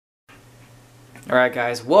Alright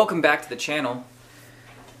guys, welcome back to the channel.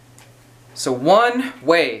 So one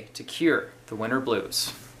way to cure the winter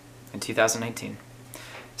blues in 2019.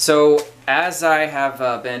 So as I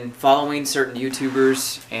have been following certain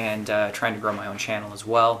YouTubers and trying to grow my own channel as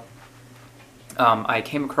well, I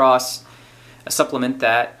came across a supplement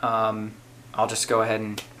that, I'll just go ahead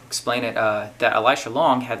and explain it, that Elisha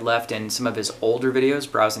Long had left in some of his older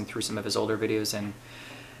videos, browsing through some of his older videos, and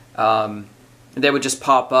they would just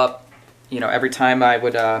pop up, you know, every time I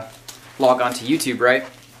would log on to YouTube, right?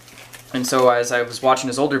 And so as I was watching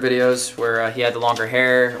his older videos where he had the longer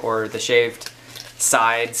hair or the shaved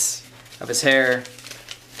sides of his hair,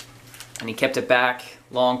 and he kept it back,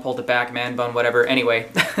 long, pulled it back, man bun, whatever. Anyway,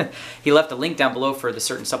 he left a link down below for the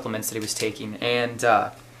certain supplements that he was taking, and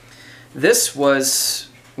this was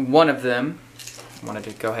one of them. I wanted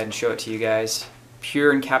to go ahead and show it to you guys.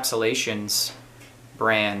 Pure Encapsulations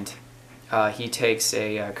brand. He takes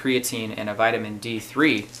a creatine and a vitamin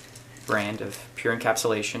D3 brand of Pure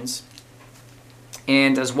Encapsulations.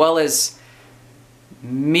 And as well as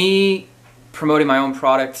me promoting my own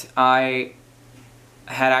product, I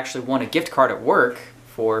had actually won a gift card at work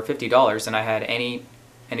for $50, and I had any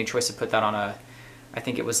choice to put that on a, I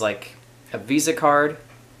think it was like a Visa card,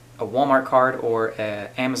 a Walmart card, or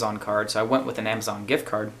an Amazon card. So I went with an Amazon gift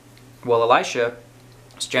card. Well, Elisha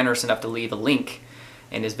was generous enough to leave a link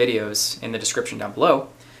in his videos in the description down below.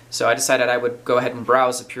 So I decided I would go ahead and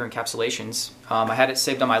browse the Pure Encapsulations. I had it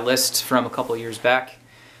saved on my list from a couple years back,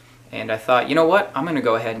 and I thought, you know what, I'm gonna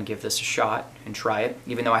go ahead and give this a shot and try it,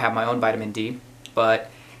 even though I have my own vitamin D,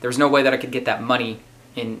 but there was no way that I could get that money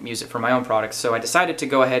and use it for my own products. So I decided to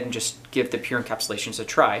go ahead and just give the Pure Encapsulations a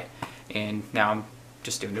try, and now I'm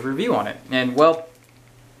just doing a review on it. And well,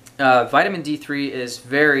 vitamin D3 is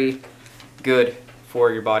very good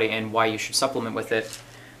for your body, and why you should supplement with it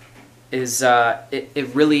is it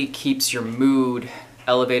really keeps your mood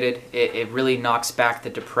elevated. It really knocks back the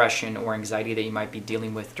depression or anxiety that you might be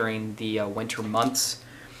dealing with during the winter months,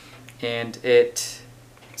 and it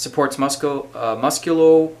supports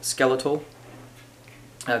musculoskeletal,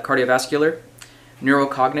 cardiovascular,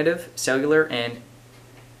 neurocognitive, cellular, and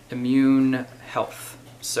immune health.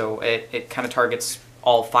 So it kind of targets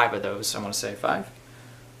all 5 of those. I want to say 5.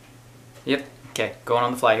 Yep. Okay, going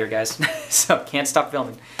on the fly here, guys. So can't stop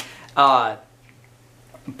filming. But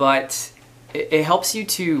it helps you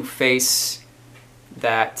to face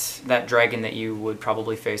that dragon that you would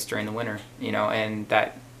probably face during the winter, you know, and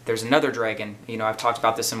that there's another dragon. You know, I've talked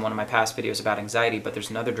about this in one of my past videos about anxiety, but there's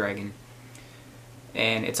another dragon,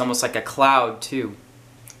 and it's almost like a cloud too,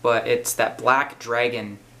 but it's that black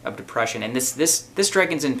dragon of depression. And this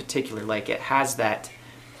dragon's in particular, like, it has that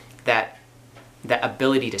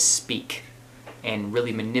ability to speak and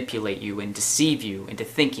really manipulate you and deceive you into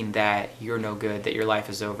thinking that you're no good, that your life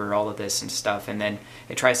is over, all of this and stuff. And then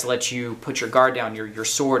it tries to let you put your guard down, your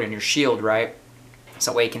sword and your shield, right? So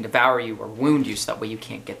that way it can devour you or wound you, so that way you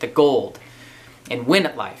can't get the gold and win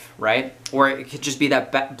at life, right? Or it could just be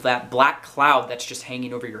that black cloud that's just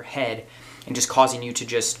hanging over your head and just causing you to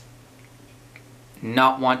just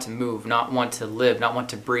not want to move, not want to live, not want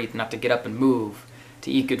to breathe, not to get up and move, to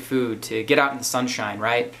eat good food, to get out in the sunshine,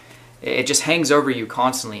 right? It just hangs over you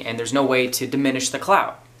constantly, and there's no way to diminish the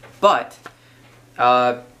cloud. But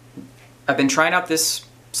I've been trying out this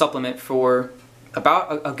supplement for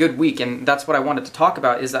about a good week, and that's what I wanted to talk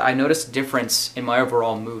about, is that I noticed a difference in my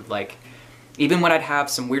overall mood. Like, even when I'd have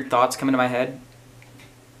some weird thoughts come into my head,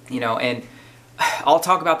 you know, and I'll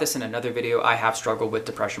talk about this in another video. I have struggled with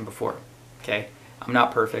depression before, okay? I'm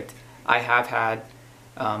not perfect. I have had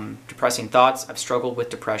depressing thoughts. I've struggled with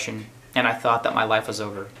depression, and I thought that my life was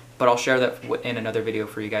over. But I'll share that in another video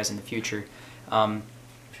for you guys in the future. Also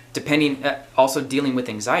dealing with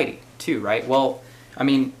anxiety too, right? Well, I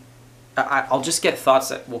mean, I'll just get thoughts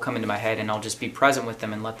that will come into my head, and I'll just be present with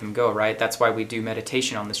them and let them go, right? That's why we do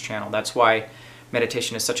meditation on this channel. That's why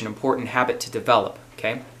meditation is such an important habit to develop,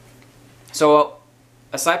 okay? So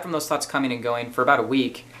aside from those thoughts coming and going, for about a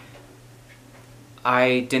week,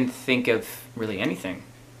 I didn't think of really anything.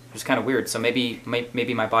 It was kind of weird. So maybe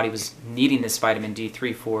my body was needing this vitamin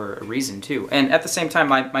D3 for a reason too. And at the same time,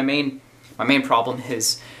 my main problem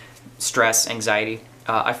is stress, anxiety.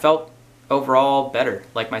 I felt overall better.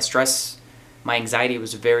 Like, my stress, my anxiety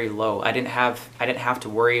was very low. I didn't have to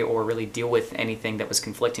worry or really deal with anything that was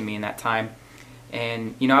conflicting me in that time.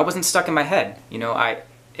 And you know, I wasn't stuck in my head. You know,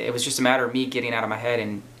 it was just a matter of me getting out of my head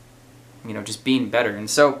and, you know, just being better. And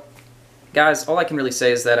so, guys, all I can really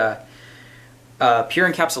say is that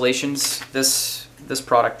Pure Encapsulations, this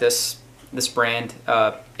product, this brand,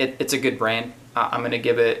 it's a good brand. I'm going to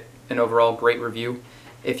give it an overall great review.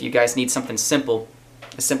 If you guys need something simple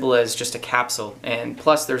as simple as just a capsule. And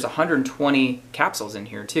plus there's 120 capsules in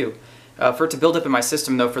here too. For it to build up in my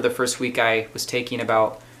system though, for the first week I was taking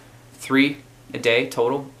about 3 a day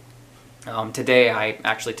total. Today I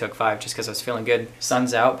actually took 5 just because I was feeling good.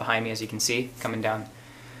 Sun's out behind me, as you can see, coming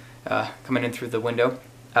in through the window.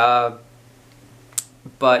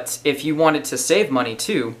 But if you wanted to save money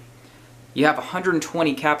too, you have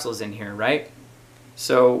 120 capsules in here, right?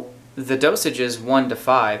 So the dosage is 1 to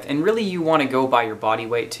 5, and really you want to go by your body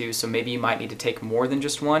weight too, so maybe you might need to take more than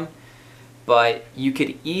just 1, but you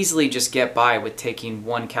could easily just get by with taking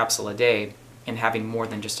 1 capsule a day and having more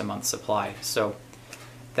than just a month's supply. So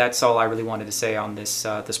that's all I really wanted to say on this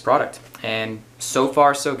this product. And so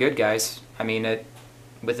far so good, guys. I mean,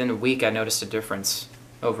 within a week I noticed a difference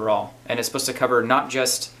overall. And it's supposed to cover not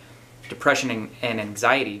just depression and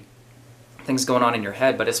anxiety, things going on in your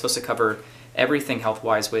head, but it's supposed to cover everything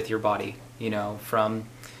health-wise with your body, you know, from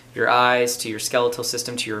your eyes to your skeletal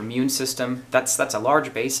system to your immune system. That's a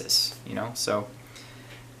large basis, you know. So,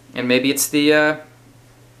 and maybe it's the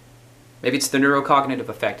neurocognitive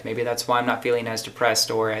effect. Maybe that's why I'm not feeling as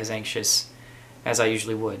depressed or as anxious as I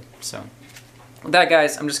usually would. So with that,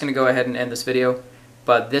 guys, I'm just going to go ahead and end this video.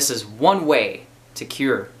 But this is one way to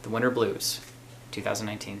cure the winter blues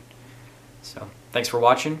 2019. So thanks for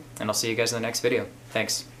watching, and I'll see you guys in the next video.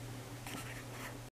 Thanks.